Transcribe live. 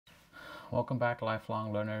Welcome back,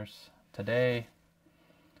 lifelong learners. Today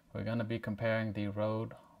we're going to be comparing the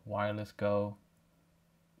Rode Wireless Go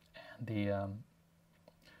and the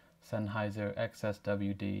Sennheiser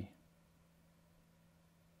XSW-D.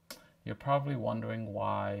 You're probably wondering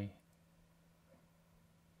why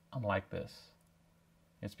I'm like this.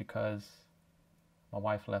 It's because my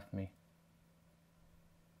wife left me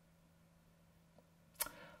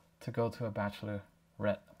to go to a bachelorette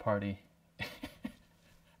party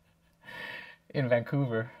in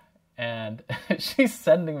Vancouver, and she's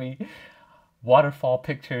sending me waterfall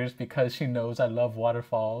pictures because she knows I love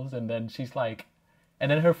waterfalls, and then she's like, and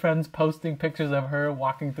then her friends posting pictures of her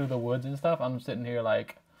walking through the woods and stuff. I'm sitting here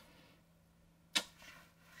like,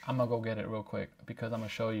 I'm gonna go get it real quick because I'm gonna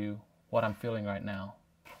show you what I'm feeling right now.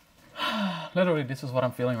 Literally, this is what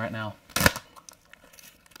I'm feeling right now.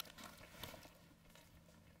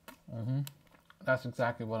 That's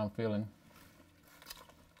exactly what I'm feeling.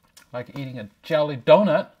 Like eating a jelly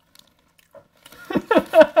donut.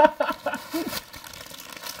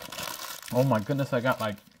 Oh my goodness, I got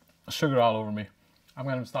like sugar all over me. I'm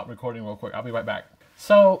gonna stop recording real quick. I'll be right back.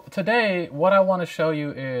 So today, what I want to show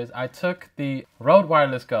you is I took the Rode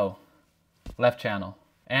Wireless Go left channel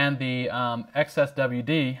and the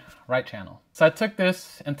XSW-D right channel. So I took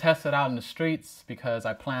this and tested out in the streets because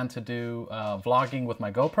I plan to do vlogging with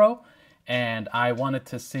my GoPro, and I wanted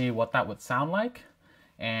to see what that would sound like.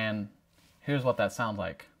 And here's what that sounds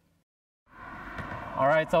like. All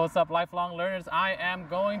right, so what's up, lifelong learners? I am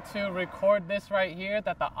going to record this right here,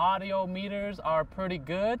 that the audio meters are pretty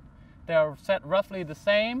good. They're set roughly the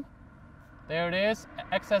same. There it is,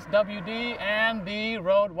 XSW-D and the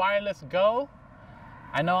Rode Wireless Go.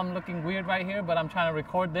 I know I'm looking weird right here, but I'm trying to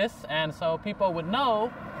record this, and so people would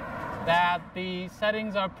know that the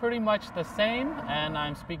settings are pretty much the same, and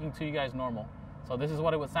I'm speaking to you guys normal. So this is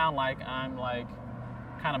what it would sound like. I'm like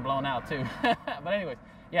kind of blown out too. But anyways,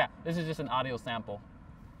 yeah, this is just an audio sample.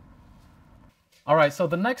 All right, so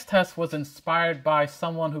the next test was inspired by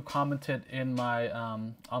someone who commented in my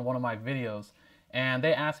on one of my videos, and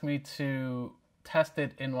they asked me to test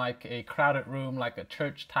it in like a crowded room, like a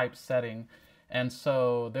church type setting. And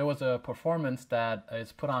so there was a performance that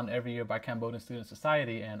is put on every year by Cambodian Student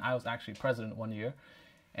Society, and I was actually president one year.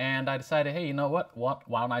 And I decided, hey, you know what?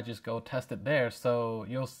 Why don't I just go test it there? So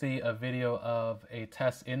you'll see a video of a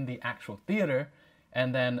test in the actual theater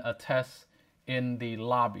and then a test in the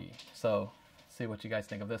lobby. So see what you guys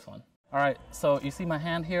think of this one. All right, so you see my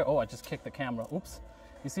hand here? Oh, I just kicked the camera. Oops.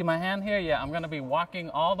 You see my hand here? Yeah, I'm gonna be walking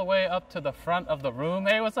all the way up to the front of the room.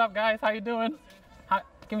 Hey, what's up, guys? How you doing? Hi.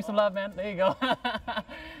 Give me some love, man. There you go. All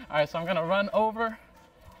right, so I'm gonna run over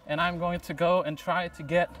and I'm going to go and try to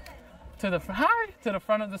get to the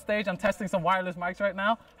front of the stage. I'm testing some wireless mics right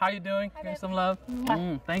now. How you doing? Give me some love.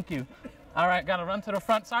 Thank you. All right, gotta run to the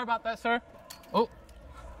front. Sorry about that, sir. Oh.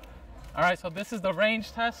 All right, so this is the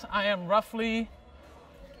range test. I am roughly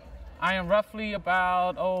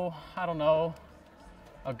about, I don't know,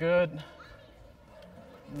 a good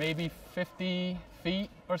maybe 50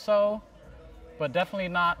 feet or so, but definitely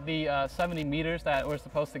not the 70 meters that we're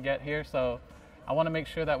supposed to get here. So I want to make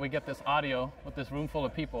sure that we get this audio with this room full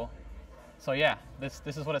of people. So yeah, this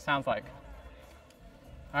is what it sounds like.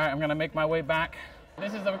 All right, I'm gonna make my way back.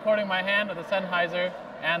 This is the recording in my hand of the Sennheiser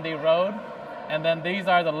and the Rode. And then these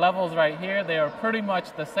are the levels right here. They are pretty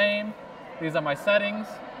much the same. These are my settings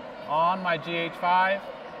on my GH5.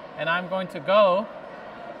 And I'm going to go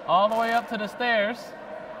all the way up to the stairs.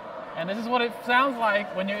 And this is what it sounds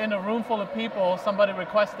like when you're in a room full of people. Somebody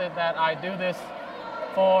requested that I do this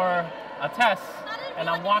for a test. And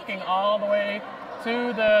I'm walking all the way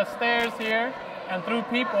to the stairs here and through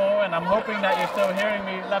people, and I'm hoping that you're still hearing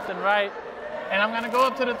me left and right. And I'm gonna go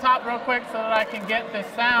up to the top real quick so that I can get this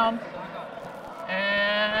sound.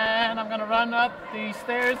 And I'm gonna run up the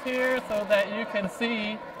stairs here so that you can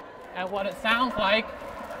see at what it sounds like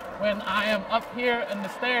when I am up here in the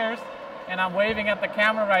stairs and I'm waving at the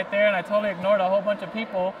camera right there, and I totally ignored a whole bunch of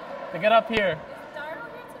people to get up here. Is Darryl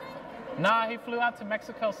here today? Nah, he flew out to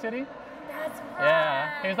Mexico City. That's right.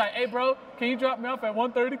 Yeah, he was like, hey bro, can you drop me off at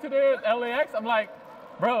 1:30 today at LAX? I'm like,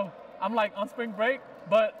 bro, I'm like on spring break,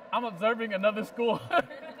 but I'm observing another school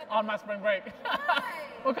on my spring break.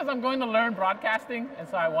 Well, because I'm going to learn broadcasting, and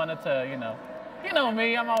so I wanted to, you know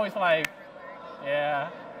me, I'm always like, yeah,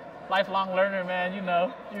 lifelong learner, man, you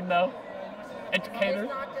know, educator. It's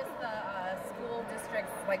not just the school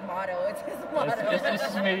district's like motto, it's his motto. It's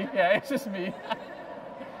just me, yeah, it's just me.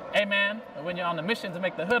 Hey man, when you're on the mission to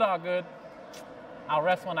make the hood all good, I'll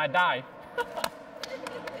rest when I die.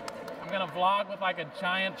 I'm gonna vlog with like a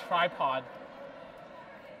giant tripod.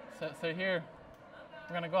 So here,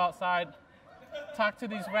 I'm gonna go outside talk to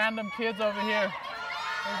these random kids over here.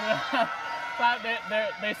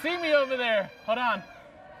 They see me over there. Hold on.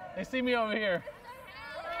 They see me over here.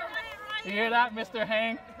 You hear that, Mr.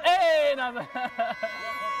 Heng? Hey!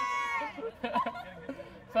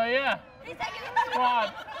 So yeah.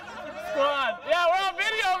 Squad. Yeah, we're on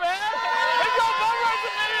video, man. Let's go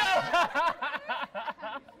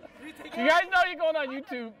video. You guys know you're going on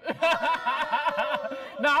YouTube.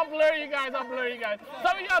 No, I'll blur you guys.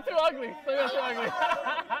 Some of y'all too ugly. What's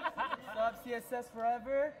up, CSS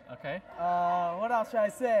forever? Okay. What else should I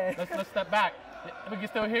say? Let's step back. We can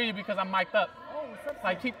still hear you because I'm mic'd up. Oh, what's up?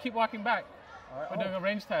 Like keep walking back. All right, We're doing a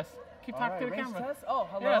range test. Keep talking to the range camera. Test? Oh,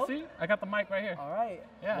 hello. Yeah, see? I got the mic right here. All right.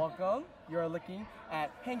 Yeah. Welcome. You're looking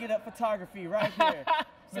at Hang It Up Photography right here.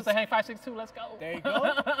 Mr. Heng 562, let's go. There you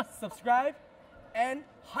go. Subscribe and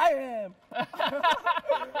hire him. I'm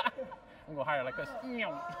gonna hire like this.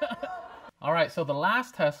 All right, so the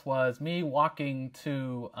last test was me walking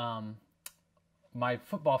to my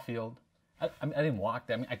football field. I didn't walk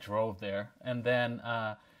there. I drove there, and then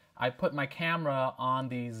I put my camera on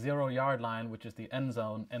the 0-yard line, which is the end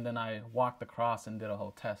zone, and then I walked across and did a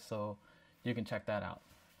whole test. So you can check that out.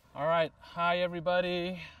 All right, hi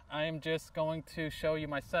everybody. I am just going to show you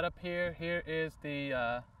my setup here. Here is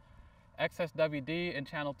the XSW-D in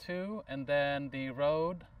channel 2, and then the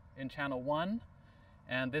Rode in channel 1.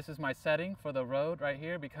 And this is my setting for the Rode right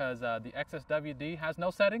here because the XSW-D has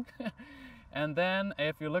no setting. And then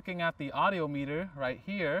if you're looking at the audio meter right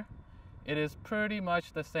here, it is pretty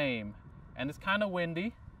much the same. And it's kind of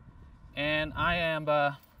windy. And I am,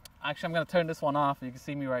 actually I'm gonna turn this one off. You can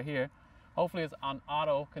see me right here. Hopefully it's on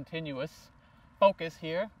auto continuous focus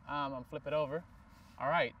here. I'm gonna flip it over. All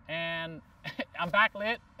right, and I'm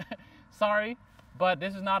backlit. Sorry, but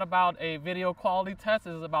this is not about a video quality test.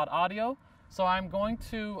 This is about audio. So I'm going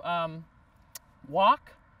to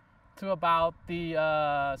walk to about the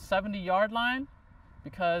 70-yard line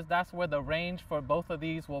because that's where the range for both of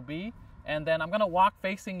these will be. And then I'm gonna walk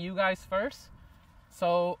facing you guys first.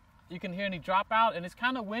 So you can hear any dropout, and it's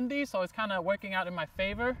kind of windy, so it's kind of working out in my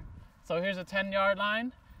favor. So here's a 10-yard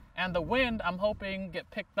line. And the wind, I'm hoping, get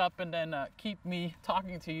picked up and then keep me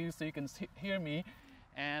talking to you so you can hear me.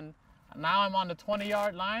 And now I'm on the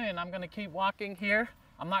 20-yard line, and I'm gonna keep walking here.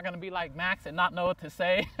 I'm not gonna be like Max and not know what to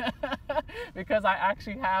say because I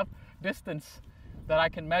actually have distance that I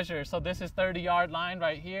can measure. So this is 30-yard line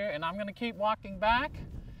right here, and I'm gonna keep walking back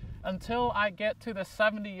until I get to the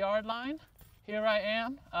 70-yard line. Here I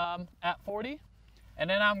am at 40. And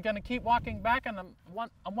then I'm gonna keep walking back, and I'm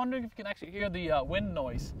wondering if you can actually hear the wind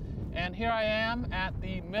noise. And here I am at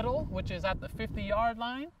the middle, which is at the 50-yard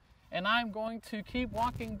line. And I'm going to keep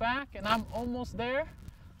walking back, and I'm almost there.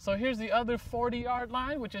 So here's the other 40-yard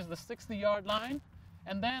line, which is the 60-yard line.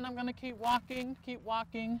 And then I'm gonna keep walking,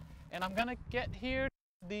 and I'm gonna get here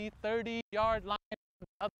to the 30-yard line,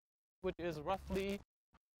 which is roughly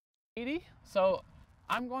 80. So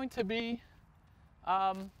I'm going to be,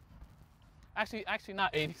 actually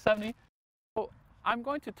not 80, 70. So I'm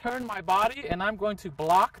going to turn my body, and I'm going to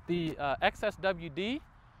block the XSW-D.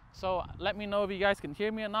 So let me know if you guys can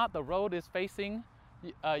hear me or not. The Rode is facing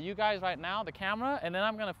you guys right now, the camera, and then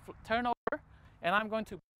I'm gonna turn over, and I'm going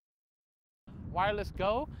to wireless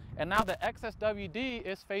go, and now the XSW-D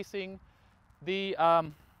is facing the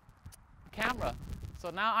camera. So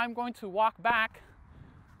now I'm going to walk back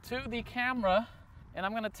to the camera, and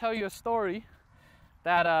I'm gonna tell you a story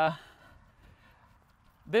that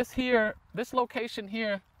this location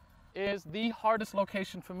here is the hardest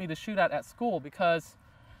location for me to shoot at school because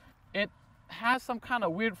it has some kind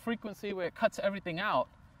of weird frequency where it cuts everything out.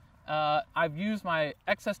 I've used my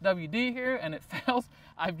XSW-D here and it fails.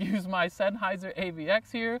 I've used my Sennheiser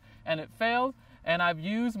AVX here and it failed. And I've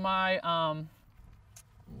used my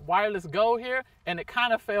wireless go here and it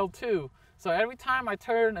kind of failed too. So every time I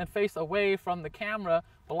turn and face away from the camera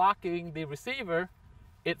blocking the receiver,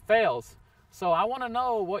 it fails. So I want to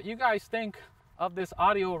know what you guys think of this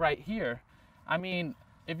audio right here. I mean,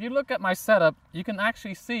 if you look at my setup, you can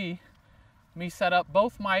actually see me set up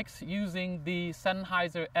both mics using the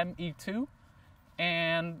Sennheiser ME2,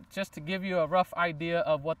 and just to give you a rough idea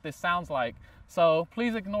of what this sounds like. So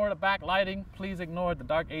please ignore the backlighting, please ignore the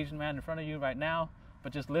dark Asian man in front of you right now,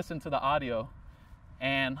 but just listen to the audio,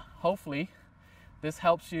 and hopefully this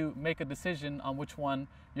helps you make a decision on which one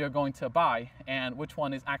you're going to buy and which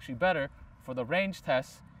one is actually better for the range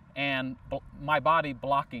test and my body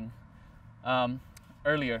blocking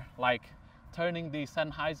earlier, like turning the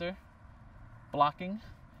Sennheiser, blocking,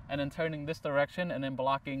 and then turning this direction and then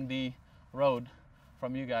blocking the Rode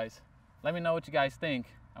from you guys. Let me know what you guys think.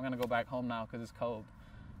 I'm gonna go back home now because it's cold.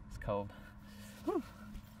 It's cold. Whew.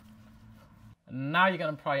 Now you're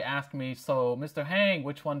gonna probably ask me, so Mr. Heng,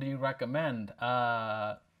 which one do you recommend?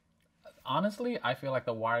 Honestly, I feel like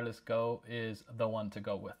the Wireless Go is the one to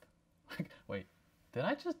go with. Wait, did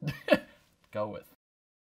I just go with?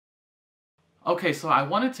 Okay, so I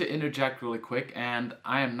wanted to interject really quick, and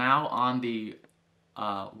I am now on the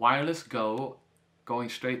Wireless Go, going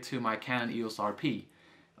straight to my Canon EOS RP.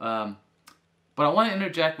 But I want to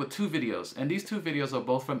interject with two videos, and these two videos are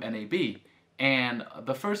both from NAB. And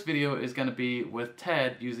the first video is going to be with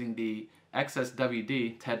Ted using the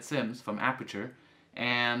XSW-D, Ted Sims from Aperture.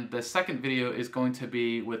 And the second video is going to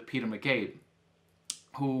be with Peter McGabe,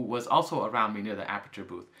 who was also around me near the Aperture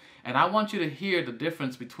booth. And I want you to hear the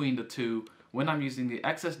difference between the two when I'm using the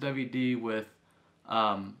XSW-D with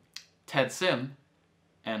Ted Sim,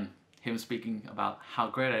 and him speaking about how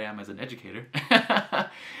great I am as an educator.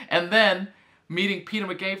 And then meeting Peter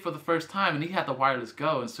McGabe for the first time, and he had the Wireless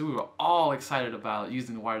Go, and so we were all excited about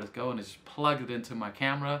using the Wireless Go, and I just plugged it into my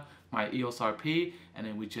camera, my EOS RP, and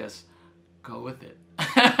then we just go with it.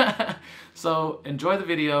 So enjoy the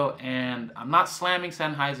video, and I'm not slamming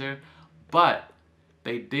Sennheiser, but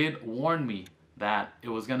they did warn me that it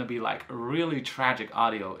was going to be like really tragic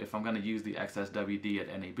audio if I'm going to use the XSW-D at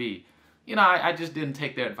NAB. You know, I just didn't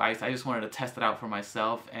take their advice. I just wanted to test it out for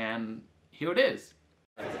myself, and here it is.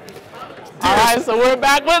 Alright, so we're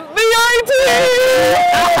back with the IT!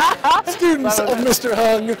 Students of Mr.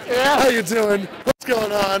 Heng, Yeah. how you doing? What's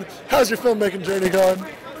going on? How's your filmmaking journey going?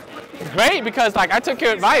 Great, because like I took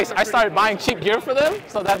your advice. I started buying cheap gear for them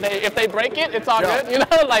so that if they break it, it's all Yeah. good. You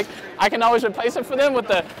know, like I can always replace it for them with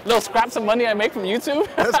the little scraps of money I make from YouTube.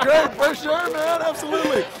 That's great, for sure, man,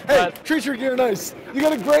 absolutely. Hey, treat your gear nice. You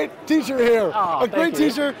got a great teacher here. Oh, A great thank you.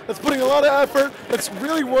 teacher that's putting a lot of effort, that's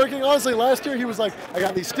really working. Honestly, last year he was like, I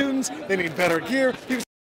got these students, they need better gear.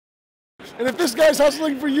 And if this guy's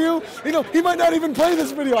hustling for you, you know, he might not even play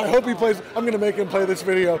this video. I hope he plays. I'm going to make him play this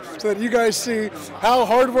video so that you guys see how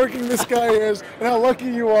hardworking this guy is and how lucky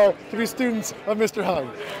you are to be students of Mr. Heng.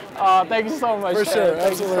 Thank you so much. For Ted. sure,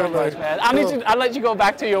 Thank you so absolutely. much, man. I'll let you go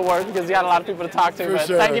back to your work because you got a lot of people to talk to. For But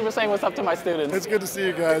sure. thank you for saying what's up to my students. It's good to see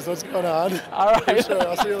you guys. What's going on? All right. For sure.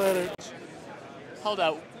 I'll see you later. Hold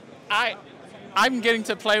up. I'm getting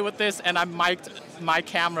to play with this, and I mic'd my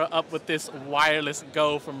camera up with this Wireless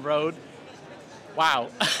Go from Rode. Wow.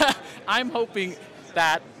 I'm hoping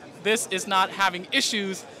that this is not having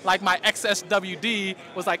issues like my XSW-D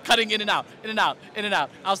was like cutting in and out, in and out, in and out.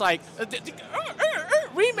 I was like,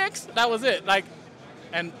 remix. That was it. Like,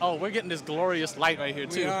 and oh, we're getting this glorious light right here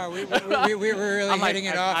too. We are. We're really I'm like, hitting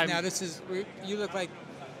it off I'm- now. This is. You look like.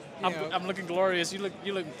 You know, I'm looking glorious. You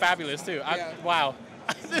look fabulous too. Yeah. Wow.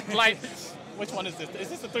 This light. Which one is this? Is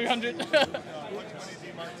this the 300?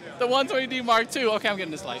 The 120D Mark II. Okay, I'm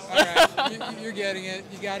getting this light. all right, you're getting it.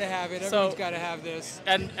 You got to have it. So- Everyone's got to have this.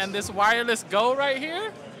 And this Wireless Go right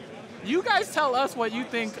here. You guys tell us what you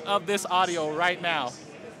think of this audio right now,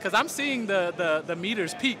 because I'm seeing the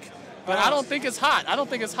meters peak, but I don't think it's hot. I don't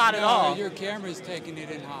think it's hot at all. Your camera's taking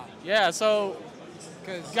it in hot. Yeah. So,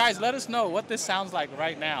 'Cause guys, let us know what this sounds like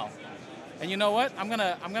right now. And you know what? I'm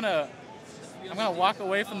gonna walk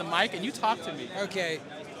away from the mic and you talk to me. okay,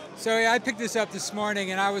 so yeah, I picked this up this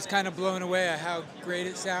morning and I was kind of blown away at how great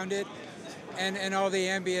it sounded, and all the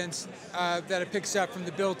ambience that it picks up from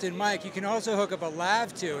the built-in mic. You can also hook up a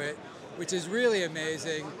lav to it, which is really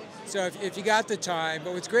amazing. So if you got the time,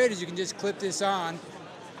 but what's great is you can just clip this on,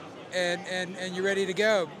 and you're ready to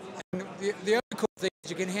go. And the other cool thing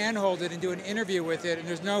is you can handhold it and do an interview with it, and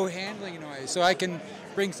there's no handling noise. So I can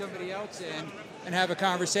bring somebody else in and have a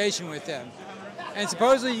conversation with them. And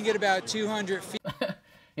supposedly you can get about 200 feet.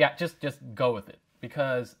 Yeah, just go with it,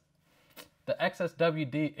 because the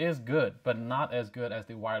XSW-D is good, but not as good as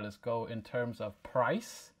the Wireless Go in terms of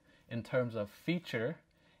price, in terms of feature,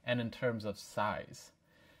 and in terms of size.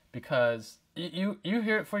 Because you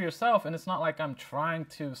hear it for yourself, and it's not like I'm trying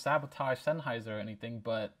to sabotage Sennheiser or anything,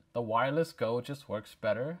 but the Wireless Go just works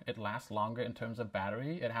better. It lasts longer in terms of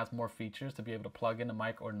battery. It has more features to be able to plug in a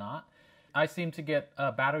mic or not. I seem to get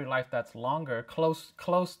a battery life that's longer,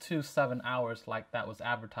 close to 7 hours like that was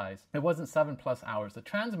advertised. It wasn't 7+ hours. The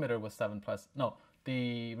transmitter was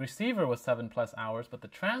the receiver was 7+ hours, but the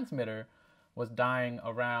transmitter was dying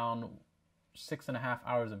around 6.5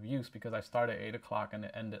 hours of use because I started at 8 o'clock and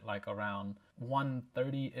it ended like around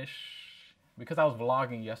 1:30-ish because I was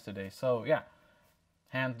vlogging yesterday. So yeah,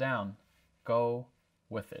 hands down, go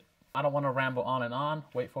with it. I don't want to ramble on and on.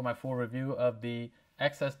 Wait for my full review of the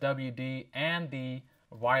XSW-D and the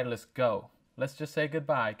Wireless Go. Let's just say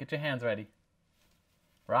goodbye. Get your hands ready.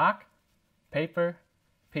 Rock, paper,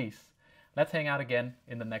 peace. Let's hang out again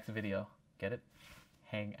in the next video. Get it?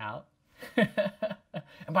 Hang out.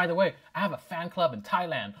 And by the way, I have a fan club in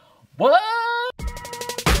Thailand. What?